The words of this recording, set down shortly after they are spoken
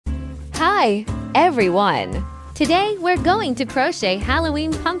Hi, everyone! Today we're going to crochet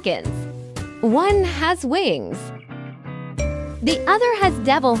Halloween pumpkins. One has wings. The other has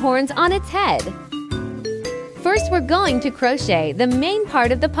devil horns on its head. First, we're going to crochet the main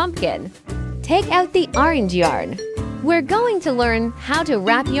part of the pumpkin. Take out the orange yarn. We're going to learn how to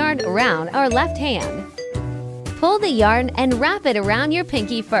wrap yarn around our left hand. Pull the yarn and wrap it around your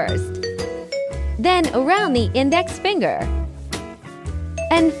pinky first. Then around the index finger.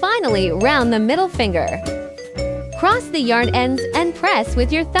 And finally, round the middle finger. Cross the yarn ends and press with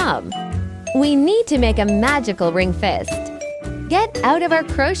your thumb. We need to make a magical ring fist. Get out of our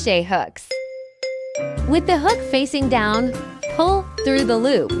crochet hooks. With the hook facing down, pull through the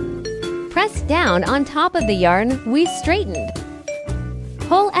loop. Press down on top of the yarn we straightened.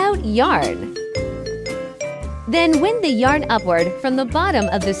 Pull out yarn. Then wind the yarn upward from the bottom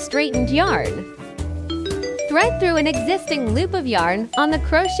of the straightened yarn. Thread through an existing loop of yarn on the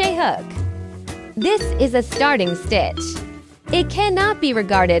crochet hook. This is a starting stitch. It cannot be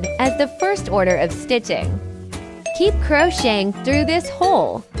regarded as the first order of stitching. Keep crocheting through this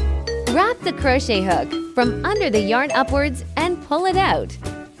hole. Wrap the crochet hook from under the yarn upwards and pull it out.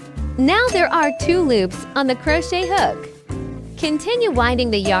 Now there are 2 loops on the crochet hook. Continue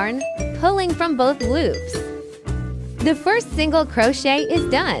winding the yarn, pulling from both loops. The first single crochet is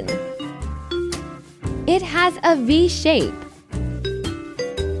done. It has a V shape.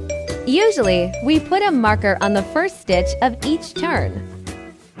 Usually, we put a marker on the first stitch of each turn.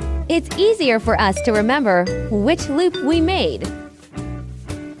 It's easier for us to remember which loop we made.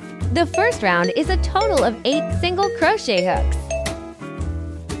 The first round is a total of 8 single crochet hooks.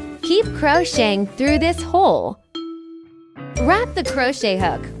 Keep crocheting through this hole. Wrap the crochet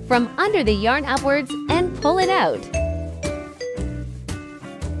hook from under the yarn upwards and pull it out.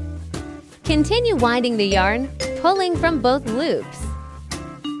 Continue winding the yarn, pulling from both loops.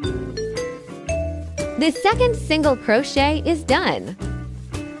 The second single crochet is done.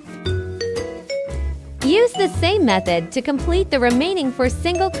 Use the same method to complete the remaining 4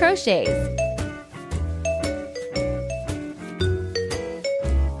 single crochets.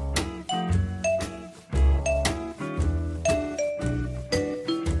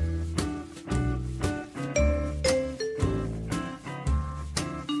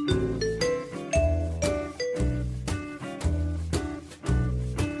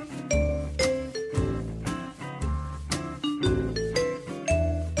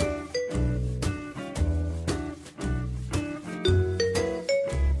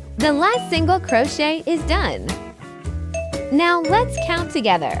 The last single crochet is done. Now let's count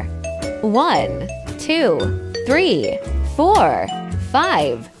together. 1, 2, 3, 4,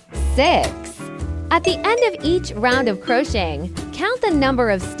 5, 6. At the end of each round of crocheting, count the number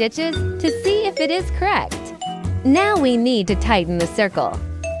of stitches to see if it is correct. Now we need to tighten the circle.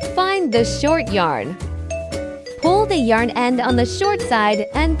 Find the short yarn. Pull the yarn end on the short side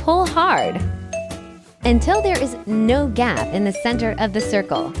and pull hard until there is no gap in the center of the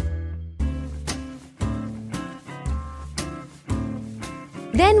circle.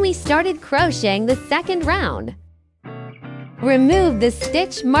 Then we started crocheting the second round. Remove the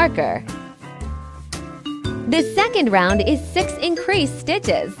stitch marker. The second round is 6 increased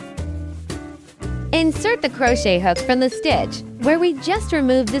stitches. Insert the crochet hook from the stitch where we just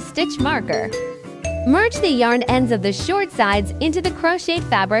removed the stitch marker. Merge the yarn ends of the short sides into the crocheted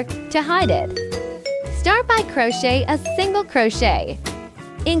fabric to hide it. Start by crochet a single crochet.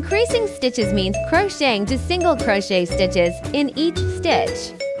 Increasing stitches means crocheting to single crochet stitches in each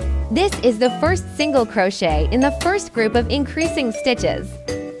stitch. This is the first single crochet in the first group of increasing stitches.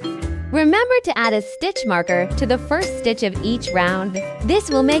 Remember to add a stitch marker to the first stitch of each round. This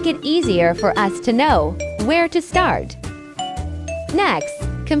will make it easier for us to know where to start. Next,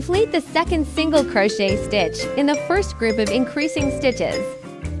 complete the second single crochet stitch in the first group of increasing stitches.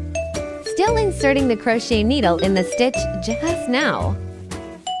 Still inserting the crochet needle in the stitch just now.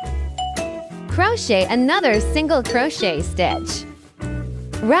 Crochet another single crochet stitch.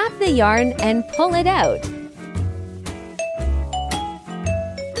 Wrap the yarn and pull it out.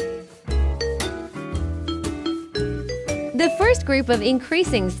 The first group of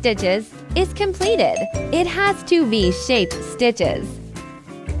increasing stitches is completed. It has 2 V-shaped stitches.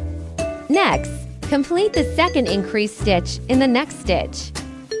 Next, complete the second increased stitch in the next stitch.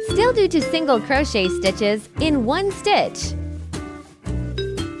 Still do 2 single crochet stitches in 1 stitch.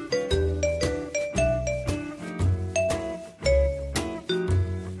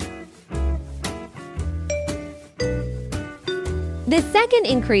 The second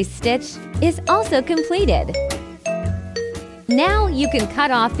increased stitch is also completed. Now you can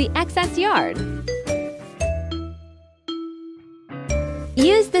cut off the excess yarn.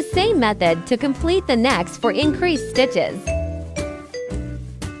 Use the same method to complete the next for increased stitches.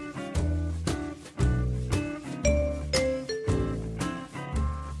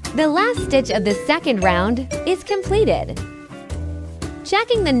 The last stitch of the second round is completed.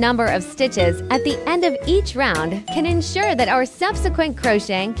 Checking the number of stitches at the end of each round can ensure that our subsequent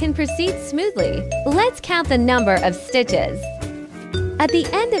crocheting can proceed smoothly. Let's count the number of stitches. At the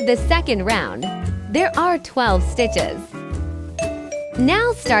end of the second round, there are 12 stitches.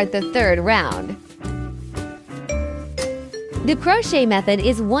 Now start the third round. The crochet method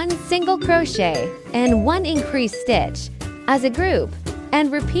is 1 single crochet and 1 increased stitch as a group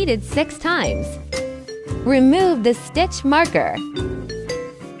and repeated 6 times. Remove the stitch marker.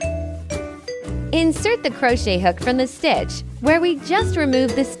 Insert the crochet hook from the stitch where we just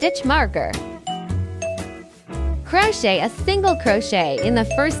removed the stitch marker. Crochet a single crochet in the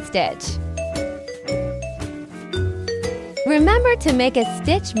first stitch. Remember to make a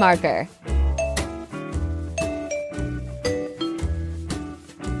stitch marker.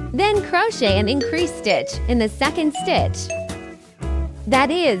 Then crochet an increased stitch in the second stitch.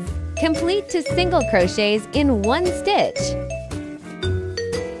 That is, complete 2 single crochets in 1 stitch.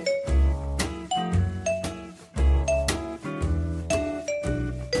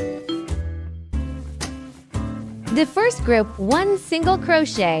 The first group 1 single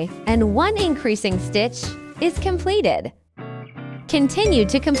crochet and 1 increasing stitch is completed. Continue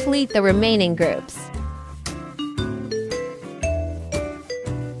to complete the remaining groups.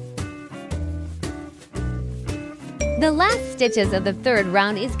 The last stitches of the third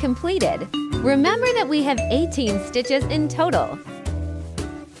round is completed. Remember that we have 18 stitches in total.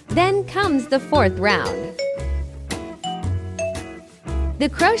 Then comes the fourth round. The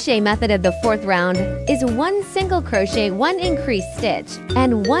crochet method of the fourth round is 1 single crochet, 1 increased stitch,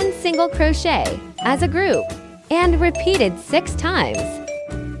 and 1 single crochet as a group, and repeated 6 times.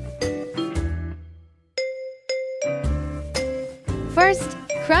 First,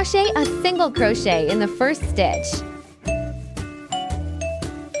 crochet a single crochet in the first stitch.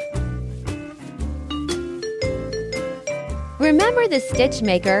 Remember the stitch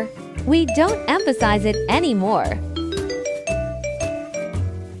maker? We don't emphasize it anymore.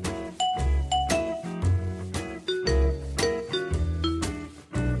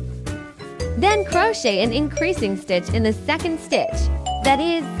 Then crochet an increasing stitch in the second stitch, that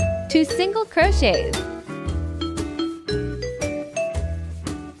is, 2 single crochets.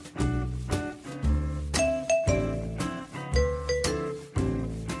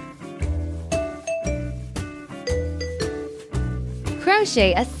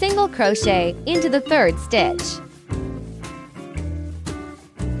 Crochet a single crochet into the third stitch.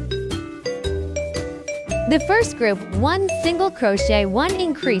 The first group 1 single crochet, 1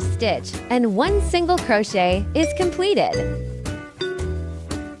 increased stitch, and 1 single crochet is completed.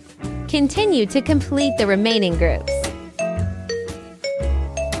 Continue to complete the remaining groups.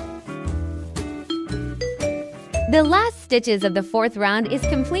 The last stitches of the fourth round is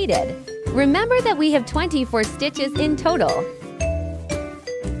completed. Remember that we have 24 stitches in total.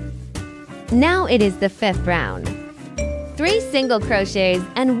 Now it is the fifth round. 3 single crochets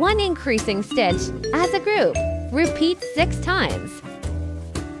and 1 increasing stitch as a group. Repeat 6 times.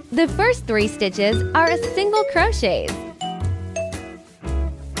 The first 3 stitches are a single crochets.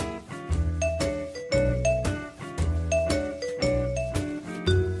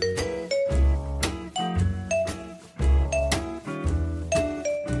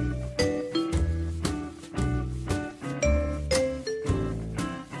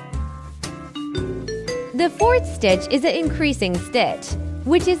 The fourth stitch is an increasing stitch,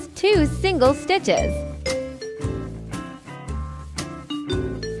 which is 2 single stitches.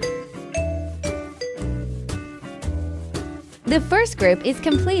 The first group is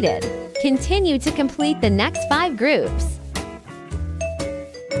completed. Continue to complete the next 5 groups.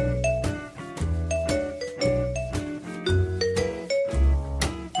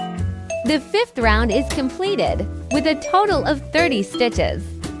 The fifth round is completed with a total of 30 stitches.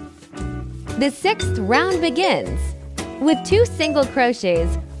 The sixth round begins with 2 single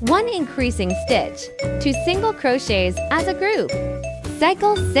crochets, 1 increasing stitch, 2 single crochets as a group.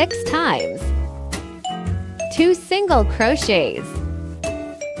 Cycle 6 times. 2 single crochets.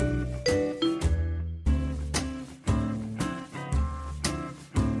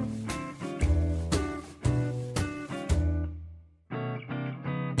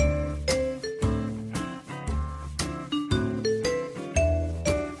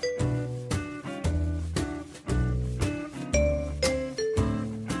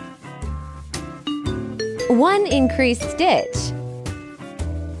 One increased stitch.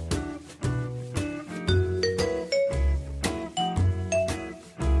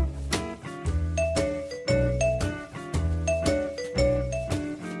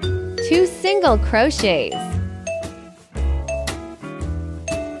 2 single crochets.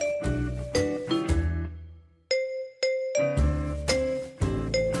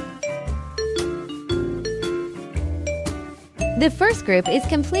 The first group is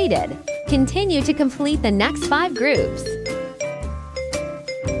completed. Continue to complete the next 5 groups.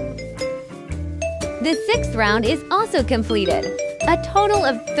 The 6th round is also completed, a total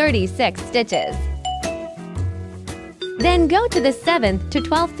of 36 stitches. Then go to the 7th to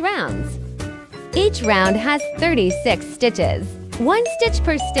 12th rounds. Each round has 36 stitches, 1 stitch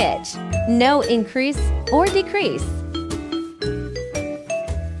per stitch, no increase or decrease.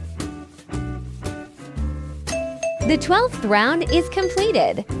 The 12th round is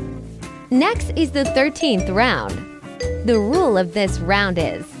completed. Next is the 13th round. The rule of this round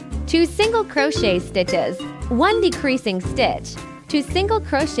is 2 single crochet stitches, 1 decreasing stitch, 2 single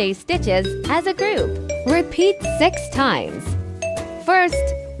crochet stitches as a group. Repeat 6 times. First,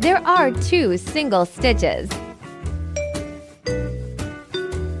 there are 2 single stitches.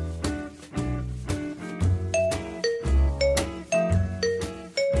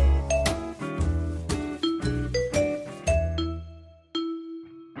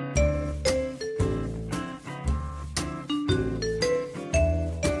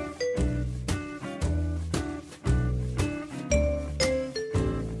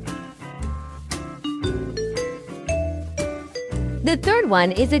 The third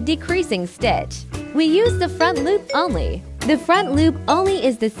one is a decreasing stitch. We use the front loop only. The front loop only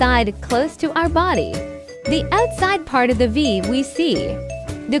is the side close to our body. The outside part of the V we see.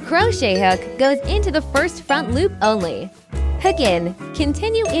 The crochet hook goes into the first front loop only. Hook in,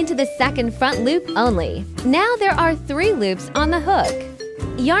 continue into the second front loop only. Now there are 3 loops on the hook.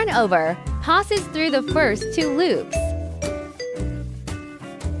 Yarn over, passes through the first 2 loops.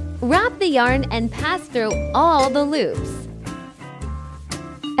 Wrap the yarn and pass through all the loops.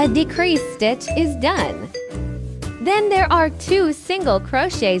 A decreased stitch is done. Then there are 2 single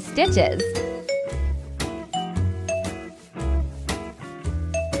crochet stitches.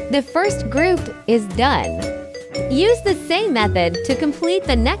 The first group is done. Use the same method to complete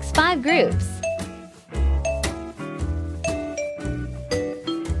the next 5 groups.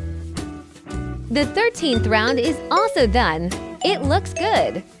 The 13th round is also done. It looks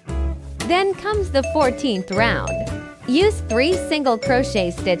good. Then comes the 14th round. Use 3 single crochet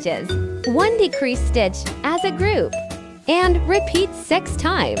stitches, 1 decreased stitch as a group, and repeat 6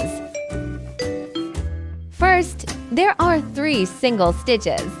 times. First, there are 3 single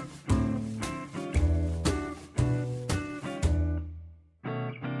stitches.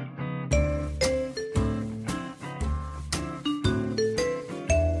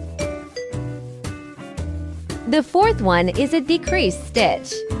 The fourth one is a decreased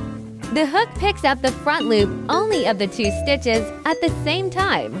stitch. The hook picks up the front loop only of the 2 stitches at the same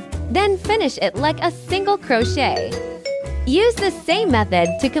time. Then finish it like a single crochet. Use the same method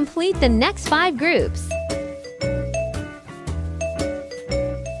to complete the next 5 groups.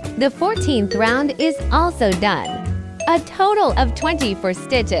 The 14th round is also done. A total of 24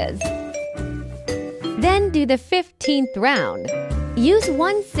 stitches. Then do the 15th round. Use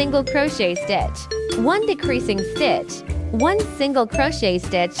 1 single crochet stitch, 1 decreasing stitch, 1 single crochet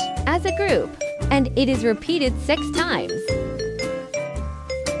stitch as a group, and it is repeated 6 times.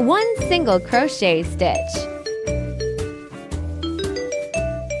 1 single crochet stitch.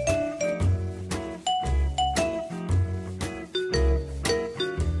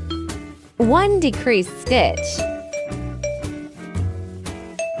 One decreased stitch.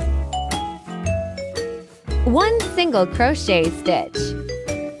 1 single crochet stitch.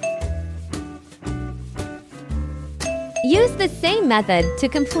 Use the same method to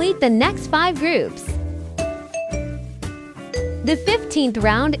complete the next 5 groups. The 15th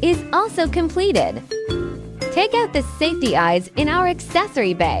round is also completed. Take out the safety eyes in our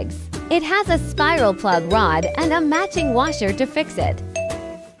accessory bags. It has a spiral plug rod and a matching washer to fix it.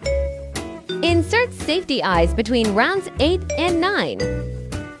 Insert safety eyes between rounds 8 and 9.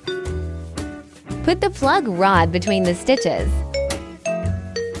 Put the plug rod between the stitches.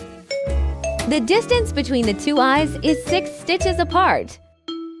 The distance between the 2 eyes is 6 stitches apart.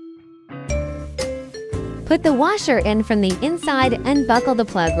 Put the washer in from the inside and buckle the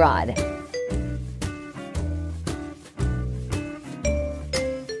plug rod.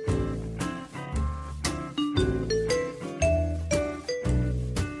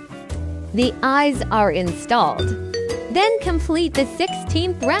 The eyes are installed. Then complete the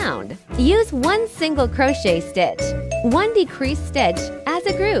 16th round. Use 1 single crochet stitch, 1 decreased stitch as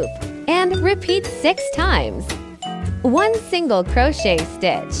a group, and repeat 6 times. 1 single crochet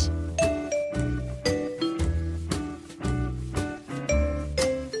stitch.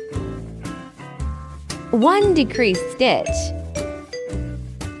 1 decreased stitch.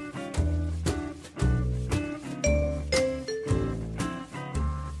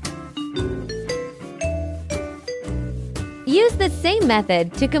 Use the same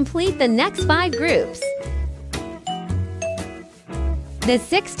method to complete the next 5 groups. The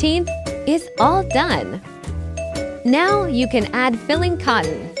 16th is all done. Now you can add filling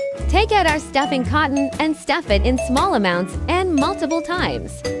cotton. Take out our stuffing cotton and stuff it in small amounts and multiple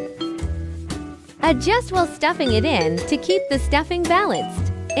times. Adjust while stuffing it in to keep the stuffing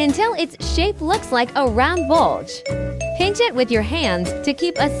balanced until its shape looks like a round bulge. Pinch it with your hands to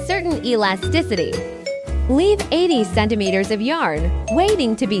keep a certain elasticity. Leave 80 centimeters of yarn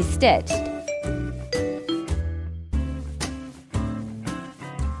waiting to be stitched.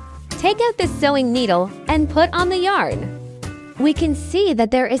 Take out the sewing needle and put on the yarn. We can see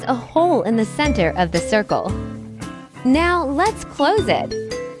that there is a hole in the center of the circle. Now let's close it.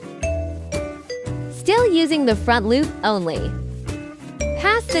 Still using the front loop only.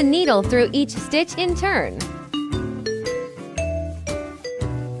 Pass the needle through each stitch in turn.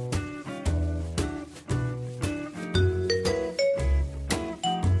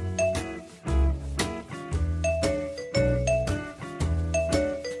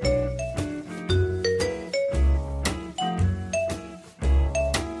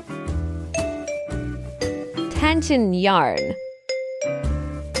 Tension yarn.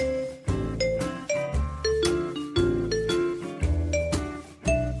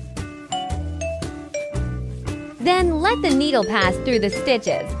 Then let the needle pass through the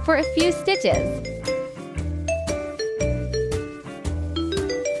stitches for a few stitches.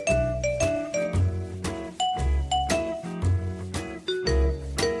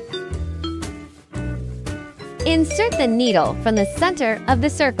 Insert the needle from the center of the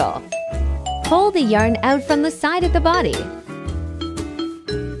circle. Pull the yarn out from the side of the body.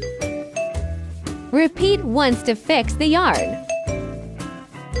 Repeat once to fix the yarn.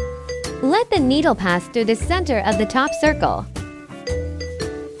 Let the needle pass through the center of the top circle.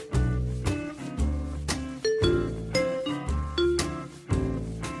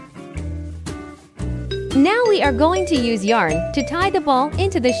 Now we are going to use yarn to tie the ball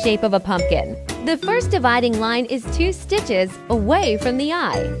into the shape of a pumpkin. The first dividing line is 2 stitches away from the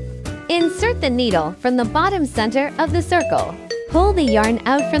eye. Insert the needle from the bottom center of the circle. Pull the yarn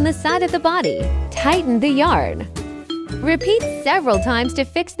out from the side of the body. Tighten the yarn. Repeat several times to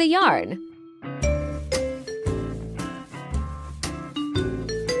fix the yarn.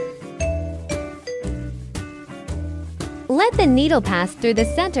 Let the needle pass through the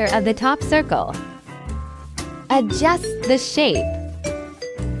center of the top circle. Adjust the shape.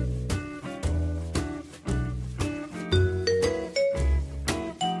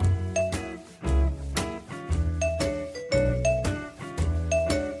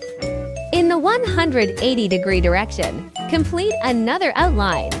 In the 180-degree direction, complete another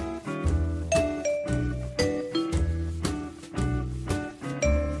outline.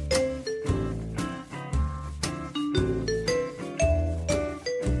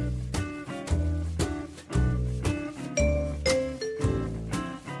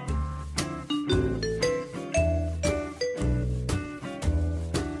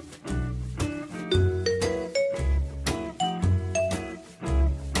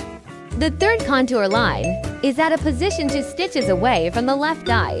 The third contour line is at a position 2 stitches away from the left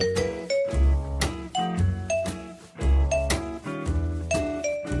eye.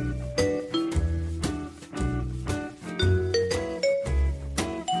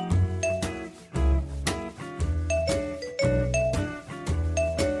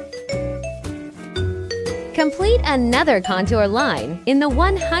 Complete another contour line in the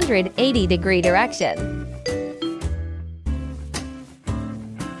 180-degree direction.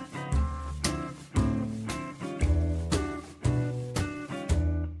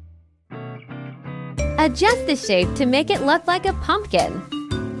 Adjust the shape to make it look like a pumpkin.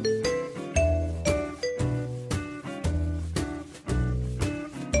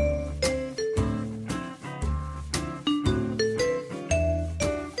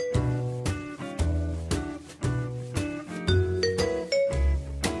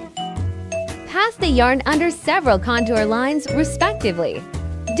 Pass the yarn under several contour lines respectively.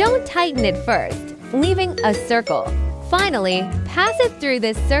 Don't tighten it first, leaving a circle. Finally, pass it through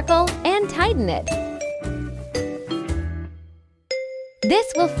this circle and tighten it.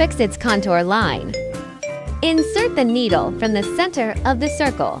 This will fix its contour line. Insert the needle from the center of the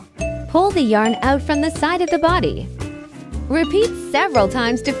circle. Pull the yarn out from the side of the body. Repeat several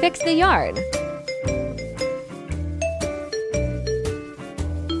times to fix the yarn.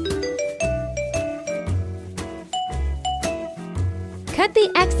 Cut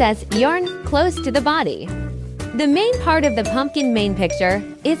the excess yarn close to the body. The main part of the pumpkin main picture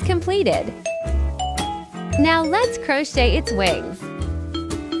is completed. Now let's crochet its wings.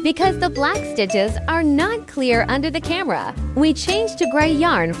 Because the black stitches are not clear under the camera, we change to gray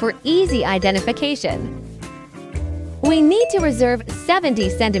yarn for easy identification. We need to reserve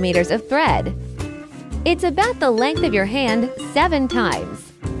 70 centimeters of thread. It's about the length of your hand 7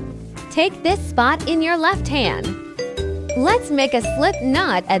 times. Take this spot in your left hand. Let's make a slip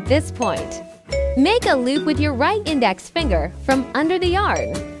knot at this point. Make a loop with your right index finger from under the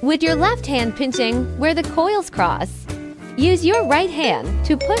yarn, with your left hand pinching where the coils cross. Use your right hand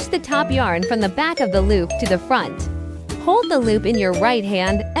to push the top yarn from the back of the loop to the front. Hold the loop in your right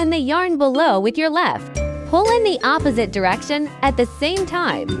hand and the yarn below with your left. Pull in the opposite direction at the same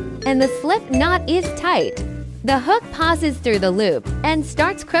time, and the slip knot is tight. The hook passes through the loop and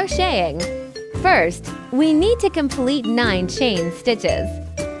starts crocheting. First, we need to complete 9 chain stitches.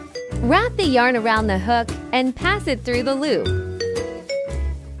 Wrap the yarn around the hook and pass it through the loop.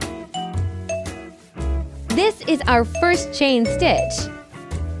 This is our first chain stitch.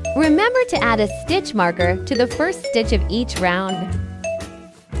 Remember to add a stitch marker to the first stitch of each round.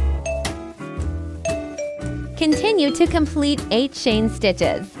 Continue to complete 8 chain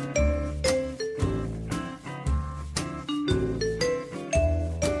stitches.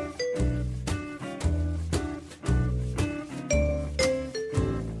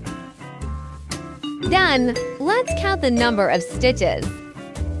 Done! Let's count the number of stitches.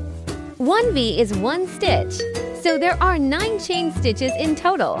 1V is 1 stitch, so there are 9 chain stitches in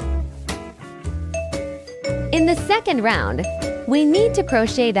total. In the second round, we need to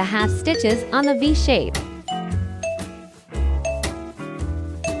crochet the half stitches on the V shape.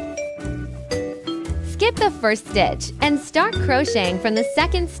 Skip the first stitch and start crocheting from the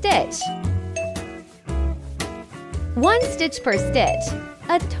second stitch. 1 stitch per stitch,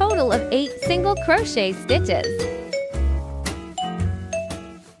 a total of 8 single crochet stitches.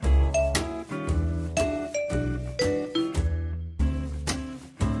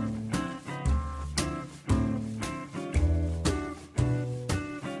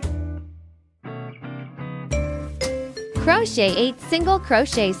 Crochet 8 single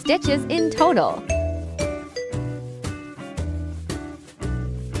crochet stitches in total.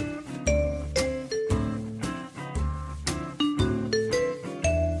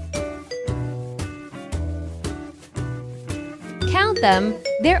 Count them,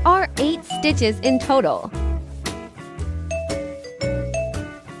 there are 8 stitches in total.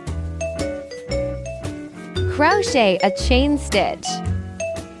 Crochet a chain stitch.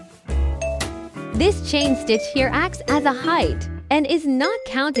 This chain stitch here acts as a height and is not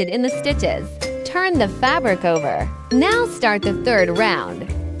counted in the stitches. Turn the fabric over. Now start the third round.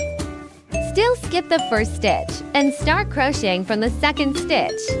 Still skip the first stitch and start crocheting from the second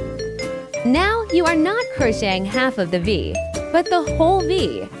stitch. Now you are not crocheting half of the V, but the whole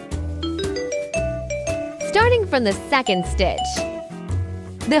V. Starting from the second stitch.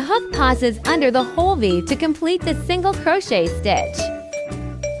 The hook passes under the whole V to complete the single crochet stitch.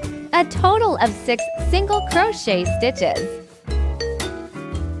 A total of 6 single crochet stitches.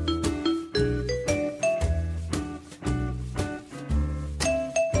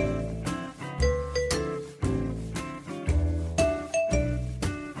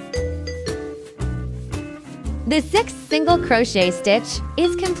 The 6th single crochet stitch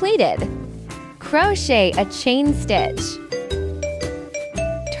is completed. Crochet a chain stitch.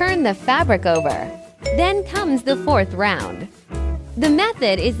 Turn the fabric over. Then comes the 4th round. The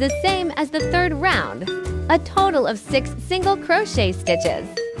method is the same as the 3rd round, a total of 6 single crochet stitches.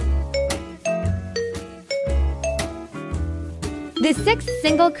 The 6th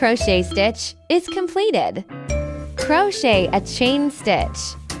single crochet stitch is completed. Crochet a chain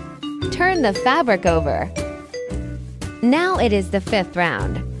stitch. Turn the fabric over. Now it is the 5th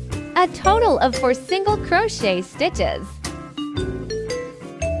round, a total of 4 single crochet stitches.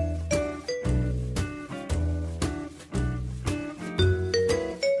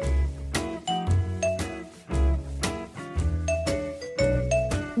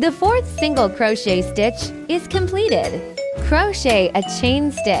 The 4th single crochet stitch is completed. Crochet a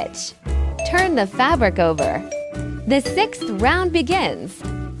chain stitch. Turn the fabric over. The 6th round begins.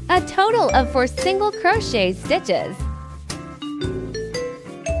 A total of 4 single crochet stitches.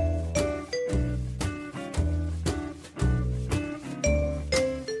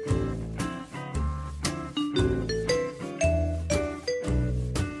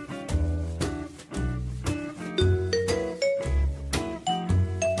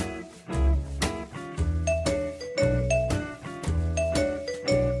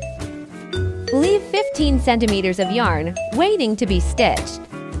 Leave 15 centimeters of yarn waiting to be stitched.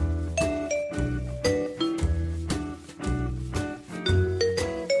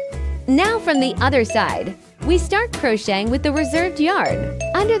 Now from the other side, we start crocheting with the reserved yarn.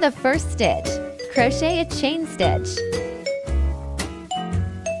 Under the first stitch, crochet a chain stitch.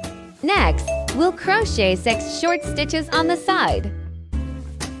 Next, we'll crochet 6 short stitches on the side.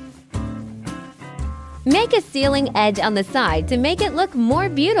 Make a sealing edge on the side to make it look more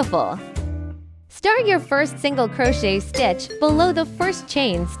beautiful. Start your first single crochet stitch below the first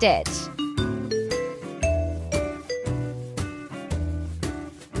chain stitch.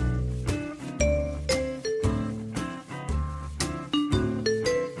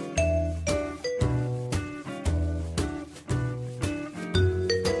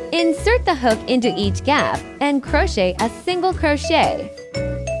 Insert the hook into each gap and crochet a single crochet.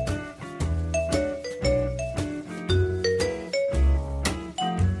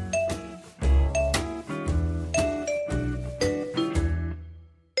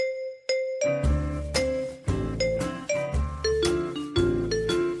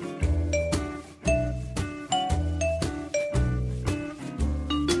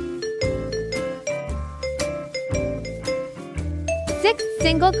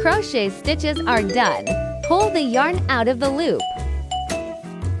 Single crochet stitches are done. Pull the yarn out of the loop.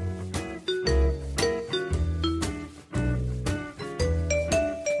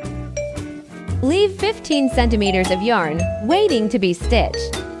 Leave 15 centimeters of yarn waiting to be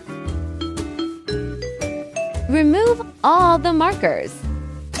stitched. Remove all the markers.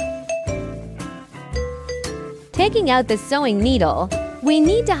 Taking out the sewing needle, we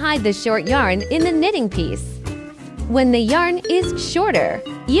need to hide the short yarn in the knitting piece. When the yarn is shorter,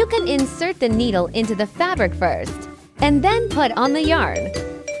 you can insert the needle into the fabric first, and then put on the yarn.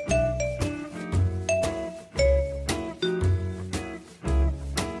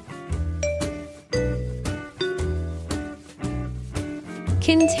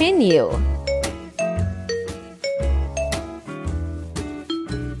 Continue.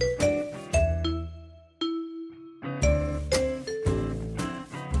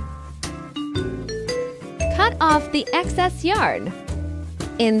 Cut off the excess yarn.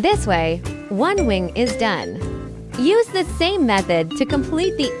 In this way, one wing is done. Use the same method to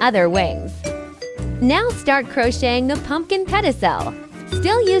complete the other wings. Now start crocheting the pumpkin pedicel,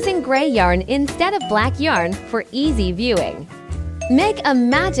 still using gray yarn instead of black yarn for easy viewing. Make a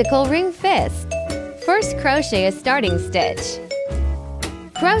magical ring fist. First crochet a starting stitch.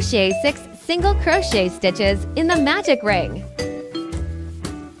 Crochet 6 single crochet stitches in the magic ring.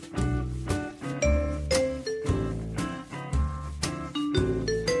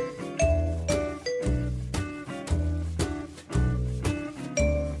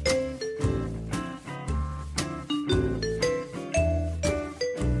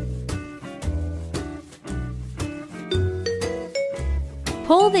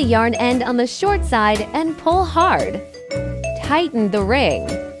 Pull the yarn end on the short side and pull hard. Tighten the ring.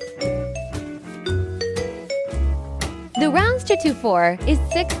 The rounds to 2-4 is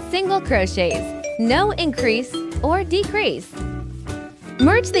 6 single crochets, no increase or decrease.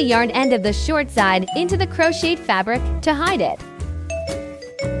 Merge the yarn end of the short side into the crocheted fabric to hide it.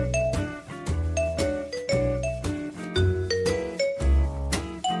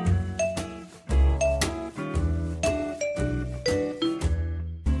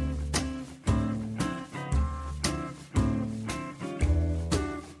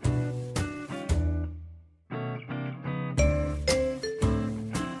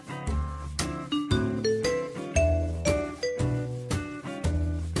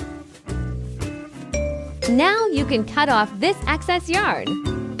 Now you can cut off this excess yarn.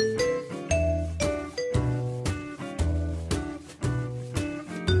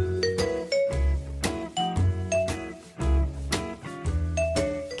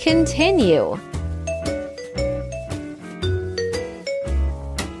 Continue.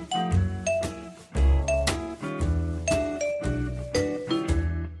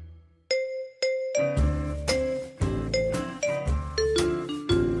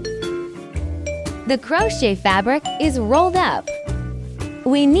 The crochet fabric is rolled up.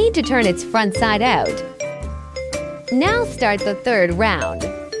 We need to turn its front side out. Now start the third round.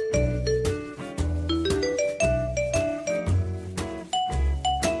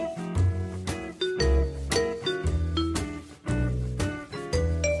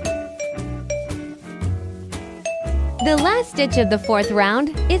 The last stitch of the fourth round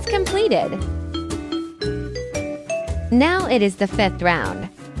is completed. Now it is the fifth round.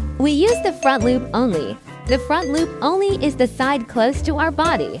 We use the front loop only. The front loop only is the side close to our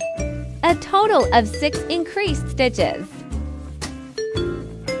body. A total of 6 increased stitches.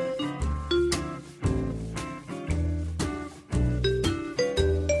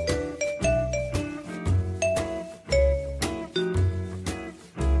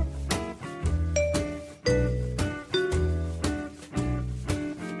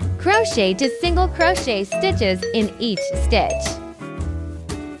 Crochet to single crochet stitches in each stitch.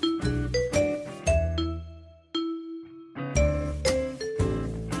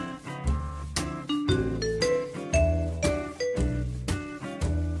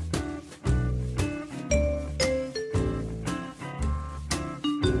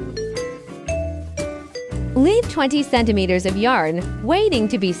 Leave 20 centimeters of yarn waiting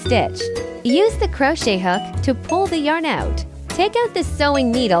to be stitched. Use the crochet hook to pull the yarn out. Take out the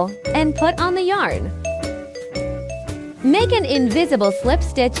sewing needle and put on the yarn. Make an invisible slip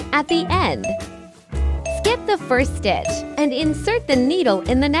stitch at the end. Skip the first stitch and insert the needle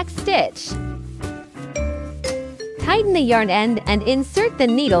in the next stitch. Tighten the yarn end and insert the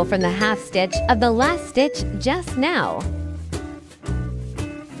needle from the half stitch of the last stitch just now.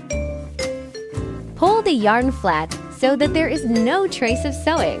 Pull the yarn flat so that there is no trace of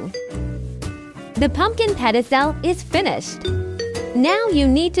sewing. The pumpkin pedicel is finished. Now you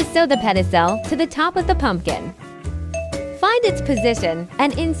need to sew the pedicel to the top of the pumpkin. Find its position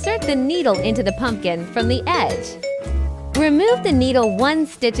and insert the needle into the pumpkin from the edge. Remove the needle 1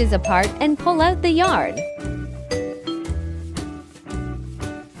 stitches apart and pull out the yarn.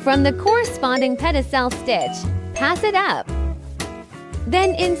 From the corresponding pedicel stitch, pass it up.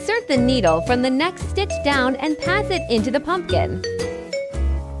 Then insert the needle from the next stitch down and pass it into the pumpkin.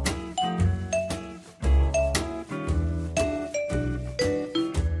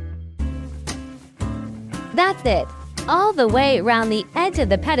 That's it, all the way around the edge of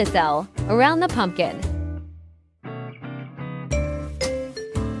the pedicel, around the pumpkin.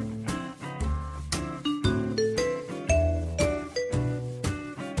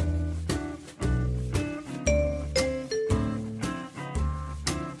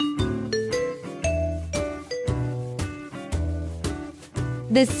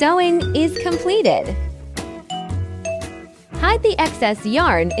 The sewing is completed. Hide the excess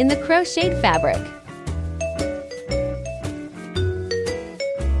yarn in the crocheted fabric.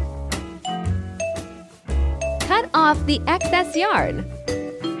 Cut off the excess yarn.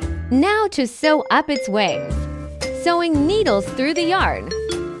 Now to sew up its wings. Sewing needles through the yarn.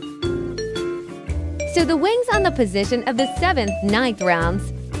 Sew the wings on the position of the 7th, 9th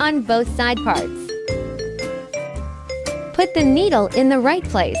rounds on both side parts. Put the needle in the right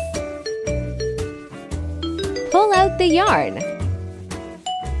place. Pull out the yarn.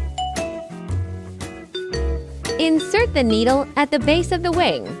 Insert the needle at the base of the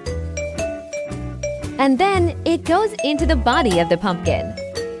wing. And then it goes into the body of the pumpkin.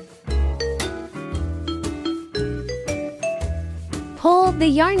 Pull the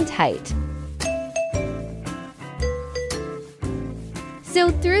yarn tight.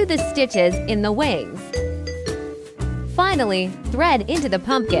 Sew through the stitches in the wings. Finally, thread into the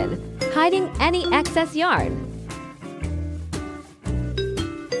pumpkin, hiding any excess yarn.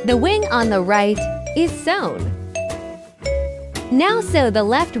 The wing on the right is sewn. Now sew the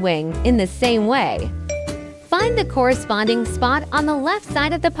left wing in the same way. Find the corresponding spot on the left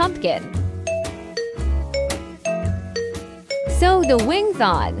side of the pumpkin. Sew the wings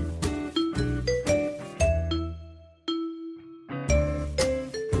on.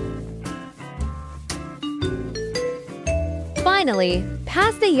 Finally,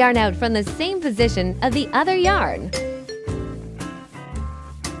 pass the yarn out from the same position of the other yarn.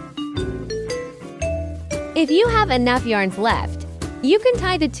 If you have enough yarns left, you can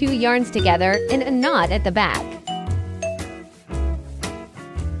tie the 2 yarns together in a knot at the back.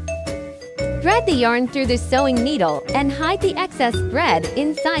 Thread the yarn through the sewing needle and hide the excess thread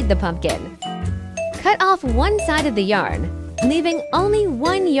inside the pumpkin. Cut off one side of the yarn, leaving only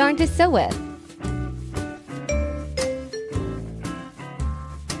 1 yarn to sew with.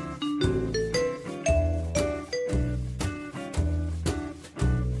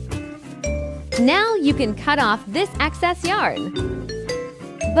 Now you can cut off this excess yarn.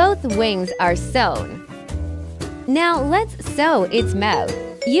 Both wings are sewn. Now let's sew its mouth.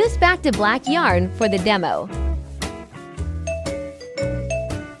 Use back to black yarn for the demo.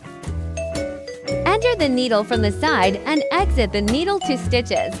 Enter the needle from the side and exit the needle 2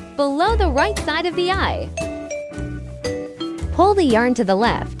 stitches below the right side of the eye. Pull the yarn to the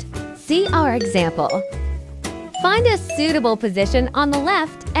left. See our example. Find a suitable position on the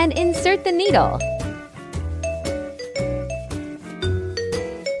left and insert the needle.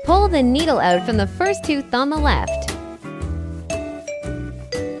 Pull the needle out from the first tooth on the left.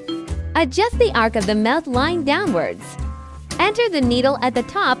 Adjust the arc of the mouth line downwards. Enter the needle at the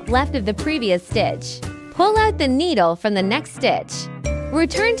top left of the previous stitch. Pull out the needle from the next stitch.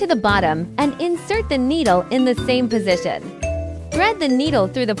 Return to the bottom and insert the needle in the same position. Thread the needle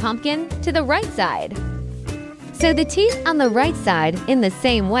through the pumpkin to the right side. Sew the teeth on the right side in the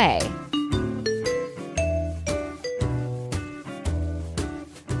same way.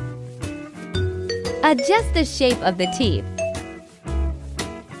 Adjust the shape of the teeth.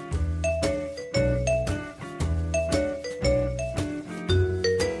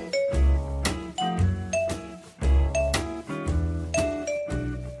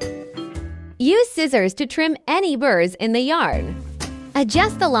 Use scissors to trim any burrs in the yarn.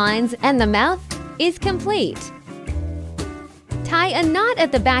 Adjust the lines and the mouth is complete. Tie a knot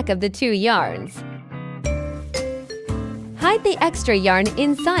at the back of the two yarns. Hide the extra yarn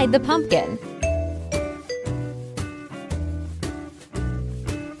inside the pumpkin.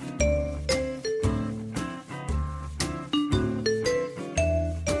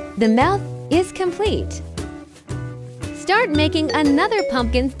 The mouth is complete. Start making another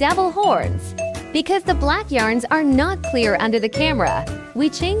pumpkin's devil horns. Because the black yarns are not clear under the camera, we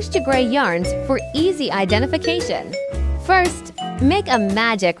changed to gray yarns for easy identification. First, make a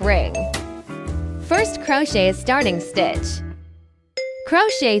magic ring. First, crochet a starting stitch.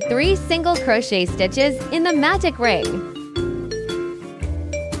 Crochet 3 single crochet stitches in the magic ring.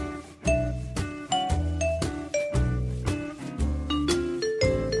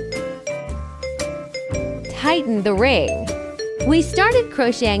 Tighten the ring. We started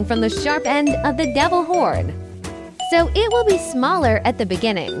crocheting from the sharp end of the devil horn, so it will be smaller at the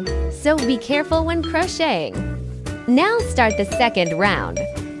beginning, so be careful when crocheting. Now start the second round.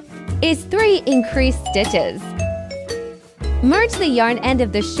 Is 3 increased stitches. Merge the yarn end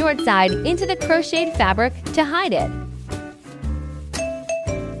of the short side into the crocheted fabric to hide it.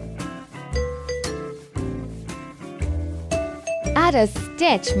 Add a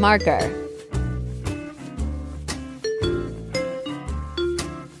stitch marker.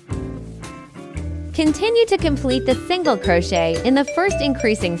 Continue to complete the single crochet in the first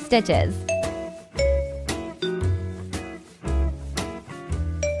increasing stitches.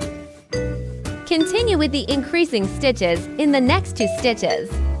 Continue with the increasing stitches in the next 2 stitches.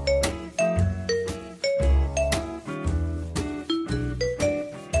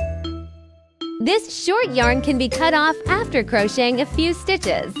 This short yarn can be cut off after crocheting a few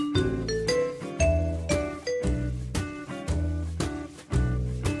stitches.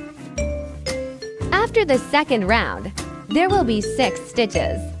 After the second round, there will be 6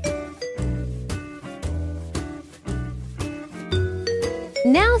 stitches.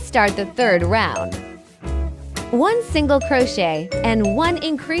 Now start the third round. 1 single crochet and 1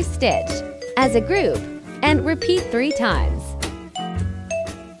 increased stitch as a group and repeat 3 times.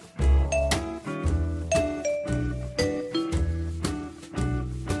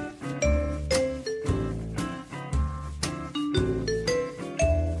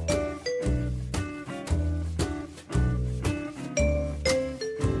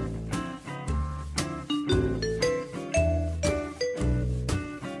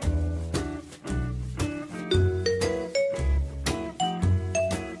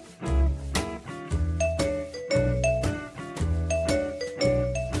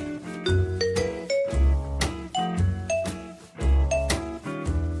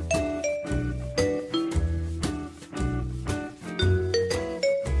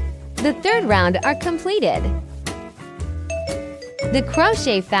 The third round are completed. The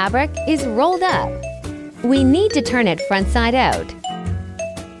crochet fabric is rolled up. We need to turn it front side out.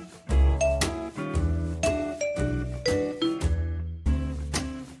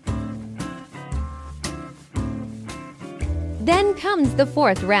 Then comes the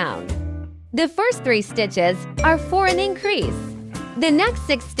fourth round. The first 3 stitches are for an increase. The next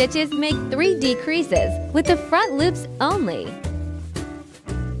 6 stitches make 3 decreases with the front loops only.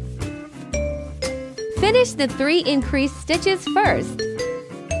 Finish the 3 increased stitches first.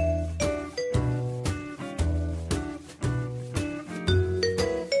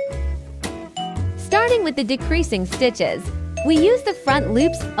 Starting with the decreasing stitches, we use the front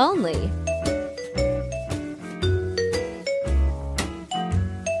loops only.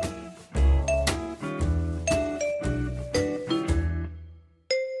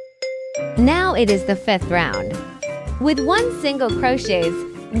 Now it is the 5th round. With 1 single crochets,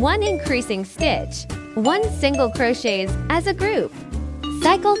 1 increasing stitch, 1 single crochets as a group.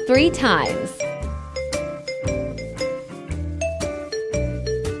 Cycle 3 times.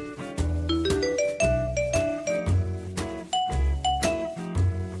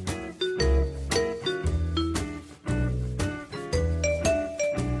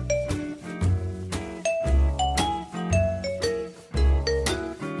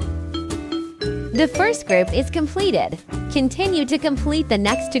 The first group is completed. Continue to complete the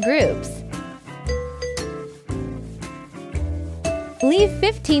next 2 groups. Leave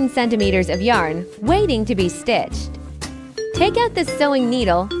 15 centimeters of yarn waiting to be stitched. Take out the sewing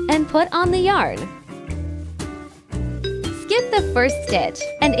needle and put on the yarn. Skip the first stitch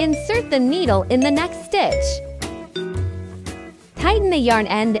and insert the needle in the next stitch. Tighten the yarn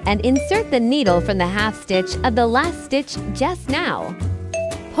end and insert the needle from the half stitch of the last stitch just now.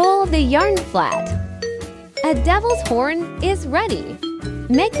 Pull the yarn flat. A devil's horn is ready.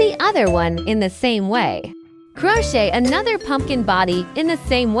 Make the other one in the same way. Crochet another pumpkin body in the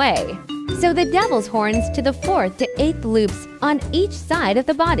same way. Sew the devil's horns to the 4th to 8th loops on each side of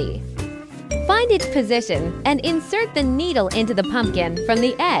the body. Find its position and insert the needle into the pumpkin from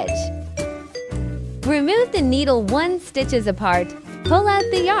the edge. Remove the needle 1 stitches apart. Pull out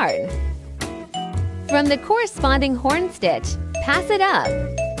the yarn. From the corresponding horn stitch, pass it up.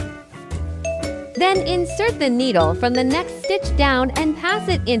 Then insert the needle from the next stitch down and pass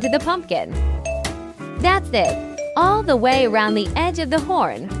it into the pumpkin. That's it, all the way around the edge of the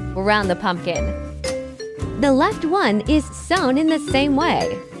horn, around the pumpkin. The left one is sewn in the same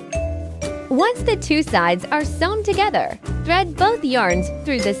way. Once the 2 sides are sewn together, thread both yarns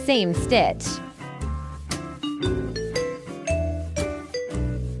through the same stitch.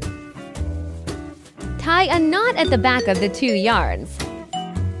 Tie a knot at the back of the 2 yarns.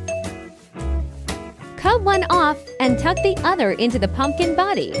 Cut one off and tuck the other into the pumpkin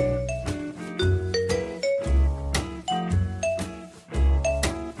body.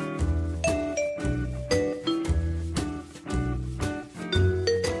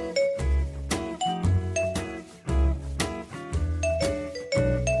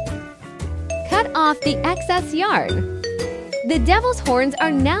 Cut off the excess yarn. The devil's horns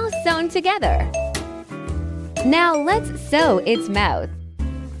are now sewn together. Now let's sew its mouth.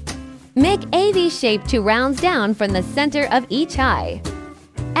 Make a V shape 2 rounds down from the center of each eye.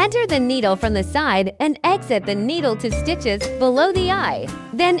 Enter the needle from the side and exit the needle to stitches below the eye.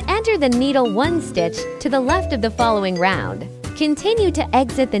 Then enter the needle 1 stitch to the left of the following round. Continue to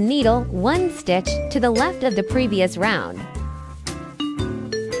exit the needle 1 stitch to the left of the previous round.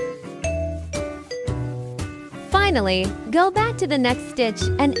 Finally, go back to the next stitch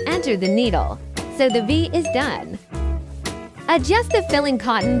and enter the needle. So the V is done. Adjust the filling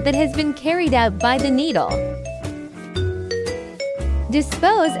cotton that has been carried out by the needle.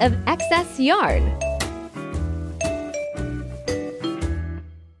 Dispose of excess yarn.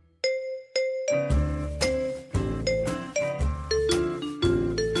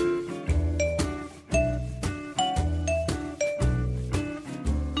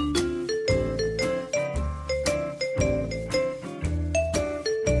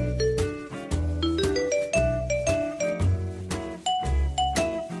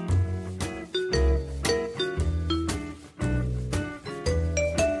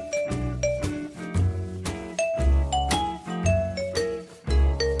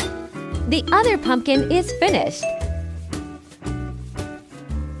 The other pumpkin is finished.